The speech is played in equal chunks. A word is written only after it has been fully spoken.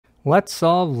Let's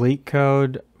solve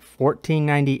Leetcode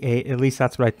 1498, at least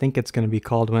that's what I think it's going to be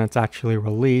called when it's actually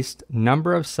released,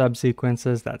 number of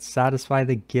subsequences that satisfy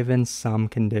the given sum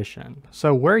condition.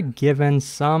 So we're given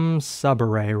some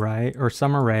subarray, right? Or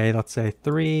some array, let's say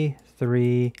 3,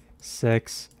 3,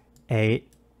 6,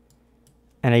 8,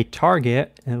 and a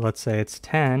target, and let's say it's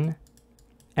 10,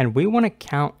 and we want to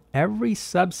count every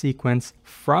subsequence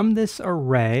from this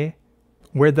array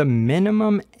where the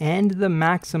minimum and the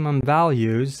maximum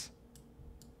values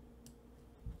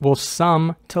will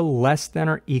sum to less than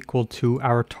or equal to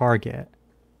our target.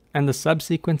 And the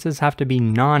subsequences have to be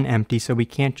non-empty, so we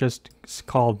can't just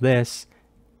call this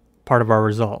part of our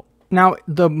result. Now,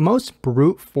 the most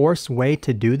brute force way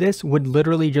to do this would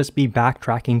literally just be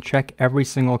backtracking, check every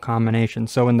single combination.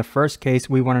 So in the first case,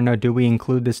 we want to know, do we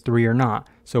include this 3 or not?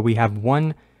 So we have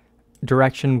one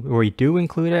direction where we do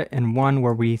include it and one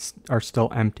where we are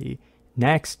still empty.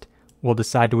 Next, we'll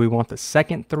decide, do we want the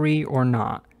second 3 or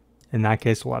not? In that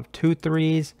case, we'll have 2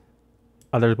 3s,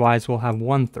 otherwise we'll have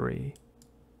 1 3.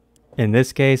 In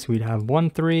this case, we'd have 1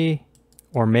 3,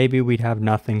 or maybe we'd have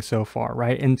nothing so far,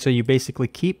 right? And so you basically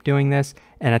keep doing this,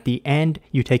 and at the end,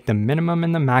 you take the minimum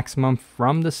and the maximum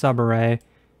from the subarray,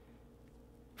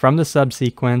 from the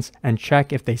subsequence, and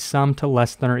check if they sum to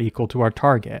less than or equal to our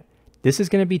target. This is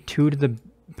going to be 2 to the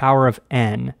power of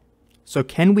n. So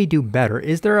can we do better?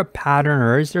 Is there a pattern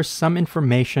or is there some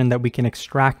information that we can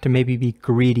extract to maybe be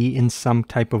greedy in some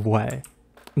type of way?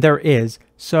 There is.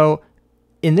 So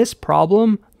in this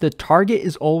problem, the target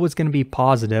is always going to be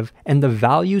positive and the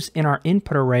values in our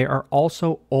input array are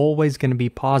also always going to be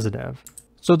positive.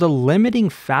 So the limiting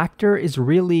factor is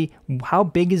really how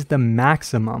big is the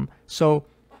maximum. So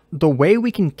the way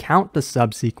we can count the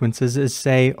subsequences is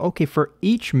say, okay, for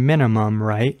each minimum,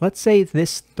 right? Let's say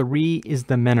this 3 is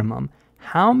the minimum.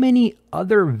 How many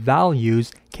other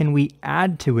values can we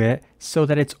add to it so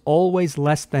that it's always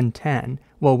less than 10?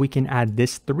 Well, we can add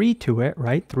this 3 to it,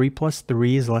 right? 3 plus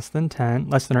 3 is less than 10,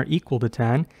 less than or equal to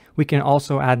 10. We can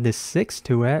also add this 6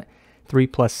 to it. 3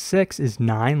 plus 6 is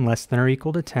 9, less than or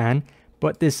equal to 10.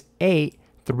 But this 8,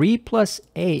 3 plus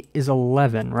 8 is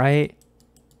 11, right?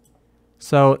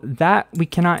 So that we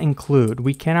cannot include.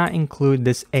 We cannot include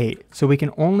this 8. So we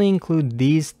can only include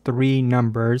these 3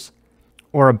 numbers.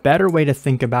 Or a better way to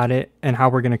think about it and how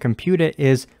we're going to compute it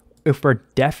is if we're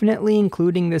definitely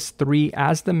including this 3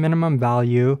 as the minimum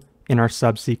value in our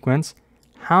subsequence,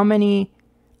 how many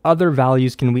other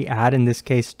values can we add in this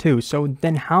case too? So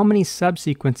then how many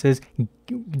subsequences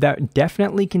that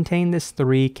definitely contain this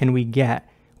 3 can we get?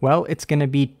 Well, it's going to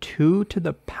be 2 to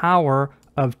the power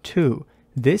of 2.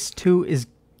 This 2 is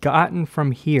gotten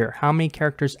from here. How many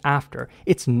characters after?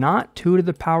 It's not 2 to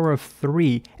the power of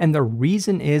 3. And the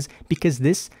reason is because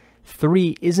this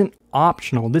 3 isn't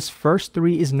optional. This first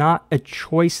 3 is not a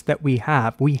choice that we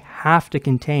have. We have to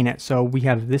contain it. So we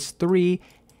have this 3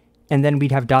 and then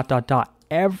we'd have ...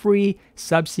 Every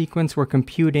subsequence we're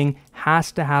computing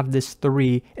has to have this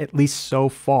 3 at least so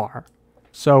far.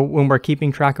 So when we're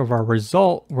keeping track of our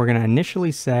result, we're going to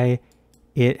initially say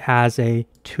it has a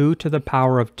 2 to the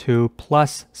power of 2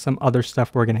 plus some other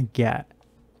stuff we're going to get.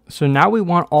 So now we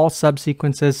want all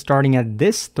subsequences starting at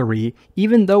this 3,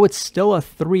 even though it's still a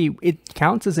 3, it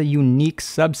counts as a unique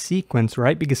subsequence,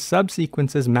 right? Because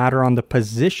subsequences matter on the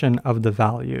position of the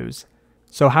values.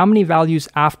 So how many values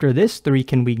after this 3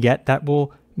 can we get that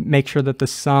will make sure that the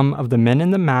sum of the min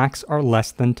and the max are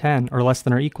less than 10 or less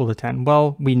than or equal to 10?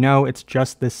 Well, we know it's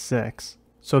just this 6.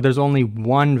 So there's only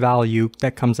one value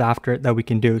that comes after it that we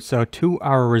can do. So to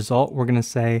our result, we're going to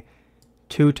say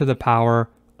 2 to the power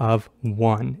of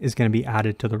 1 is going to be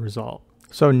added to the result.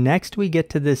 So next we get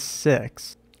to this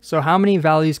 6. So how many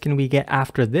values can we get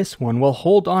after this one? Well,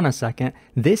 hold on a second.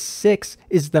 This 6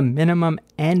 is the minimum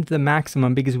and the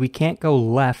maximum because we can't go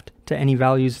left to any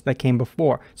values that came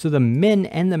before. So the min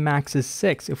and the max is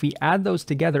 6. If we add those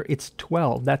together, it's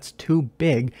 12. That's too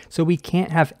big. So we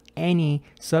can't have any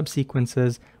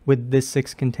subsequences with this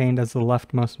 6 contained as the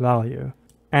leftmost value.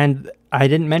 And I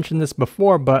didn't mention this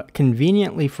before, but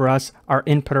conveniently for us, our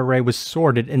input array was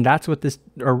sorted, and that's what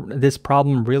this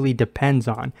problem really depends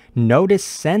on. Notice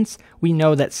since we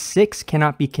know that 6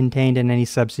 cannot be contained in any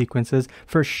subsequences,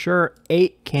 for sure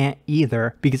 8 can't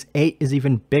either, because 8 is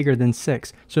even bigger than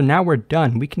 6. So now we're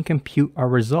done. We can compute our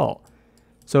result.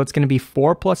 So it's going to be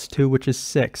 4 plus 2, which is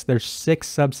 6. There's 6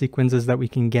 subsequences that we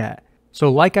can get. So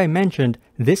like I mentioned,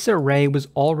 this array was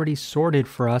already sorted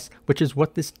for us, which is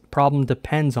what this problem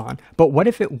depends on. But what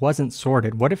if it wasn't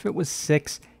sorted? What if it was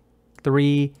 6,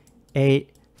 3, 8,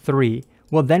 3?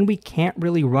 Well, then we can't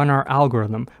really run our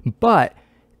algorithm. But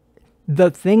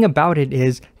the thing about it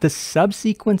is the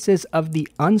subsequences of the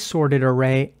unsorted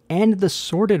array and the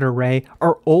sorted array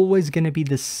are always going to be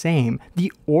the same.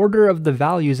 The order of the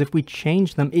values, if we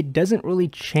change them, it doesn't really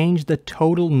change the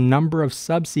total number of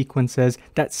subsequences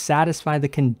that satisfy the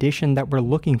condition that we're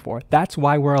looking for. That's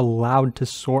why we're allowed to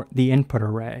sort the input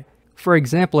array. For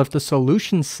example, if the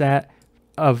solution set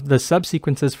of the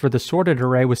subsequences for the sorted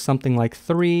array was something like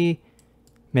 3,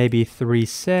 maybe 3,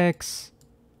 6,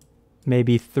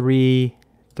 maybe 3,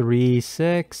 3,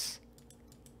 6,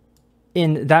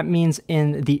 that means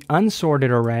in the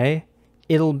unsorted array,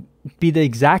 it'll be the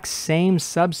exact same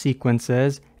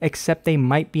subsequences, except they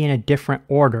might be in a different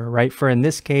order, right? For in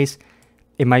this case,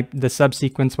 the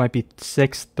subsequence might be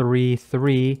 6, 3,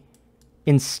 3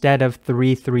 instead of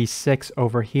 3, 3, 6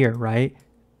 over here, right?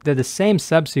 They're the same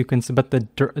subsequence, but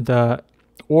the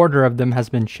order of them has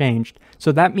been changed.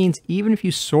 So that means even if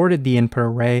you sorted the input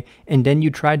array and then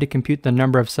you tried to compute the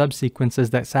number of subsequences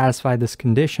that satisfy this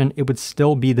condition, it would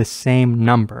still be the same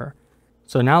number.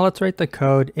 So now let's write the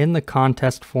code in the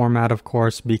contest format, of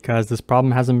course, because this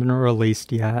problem hasn't been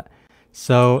released yet.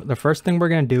 So the first thing we're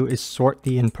going to do is sort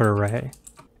the input array.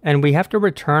 And we have to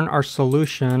return our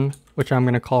solution, which I'm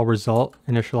going to call result,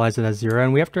 initialize it as 0.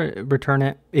 And we have to return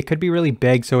it. It could be really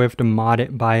big, so we have to mod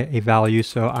it by a value.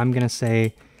 So I'm going to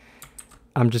say,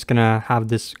 I'm just going to have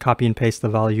this copy and paste the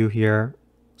value here.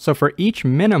 So for each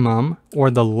minimum, or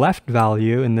the left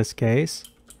value in this case,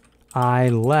 I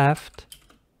left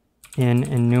in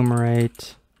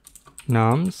enumerate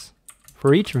nums.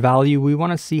 For each value, we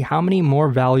want to see how many more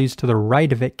values to the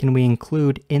right of it can we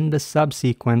include in the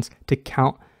subsequence to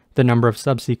count the number of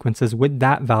subsequences with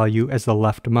that value as the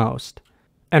leftmost.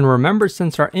 And remember,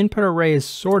 since our input array is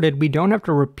sorted, we don't have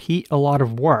to repeat a lot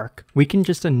of work. We can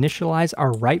just initialize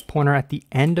our right pointer at the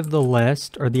end of the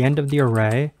list or the end of the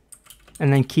array,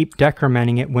 and then keep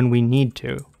decrementing it when we need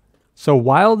to. So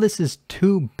while this is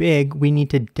too big, we need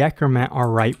to decrement our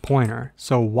right pointer.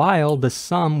 So while the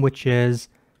sum, which is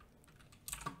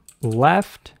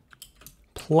left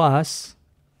plus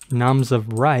nums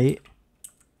of right,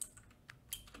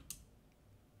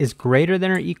 is greater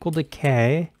than or equal to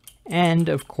k, and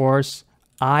of course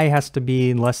I has to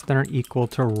be less than or equal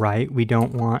to right. We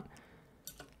don't want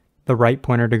the right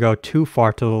pointer to go too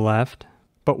far to the left.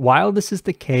 But while this is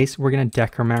the case, we're going to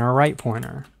decrement our right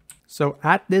pointer. So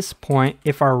at this point,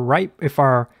 if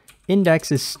our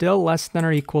index is still less than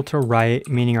or equal to right,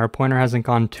 meaning our pointer hasn't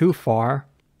gone too far,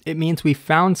 it means we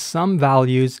found some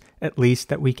values at least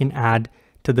that we can add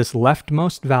to this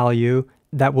leftmost value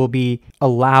that will be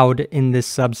allowed in this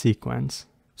subsequence.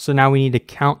 So now we need to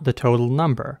count the total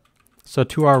number. So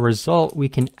to our result, we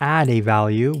can add a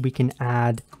value. We can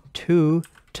add 2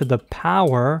 to the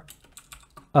power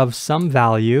of some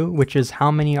value, which is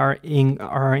how many are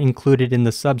included in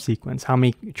the subsequence. How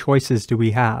many choices do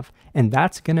we have? And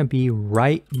that's going to be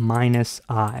right minus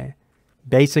I.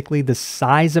 Basically the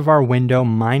size of our window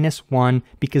minus 1,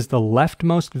 because the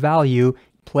leftmost value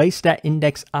placed at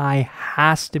index I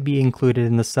has to be included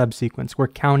in the subsequence. We're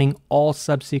counting all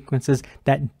subsequences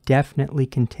that definitely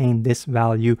contain this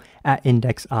value at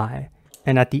index I.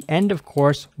 And at the end, of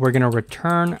course, we're going to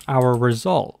return our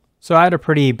result. So I had a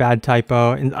pretty bad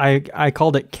typo, and I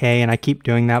called it K, and I keep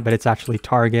doing that, but it's actually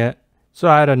target. So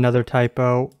I had another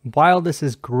typo. While this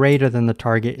is greater than the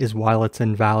target is while it's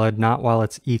invalid, not while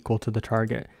it's equal to the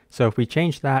target. So if we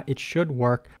change that, it should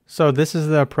work. So this is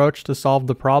the approach to solve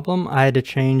the problem. I had to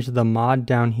change the mod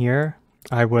down here.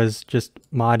 I was just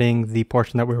modding the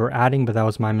portion that we were adding, but that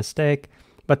was my mistake.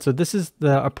 But so this is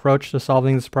the approach to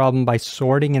solving this problem by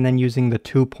sorting and then using the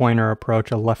 2-pointer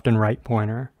approach, a left and right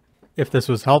pointer. If this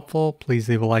was helpful, please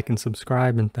leave a like and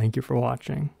subscribe, and thank you for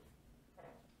watching.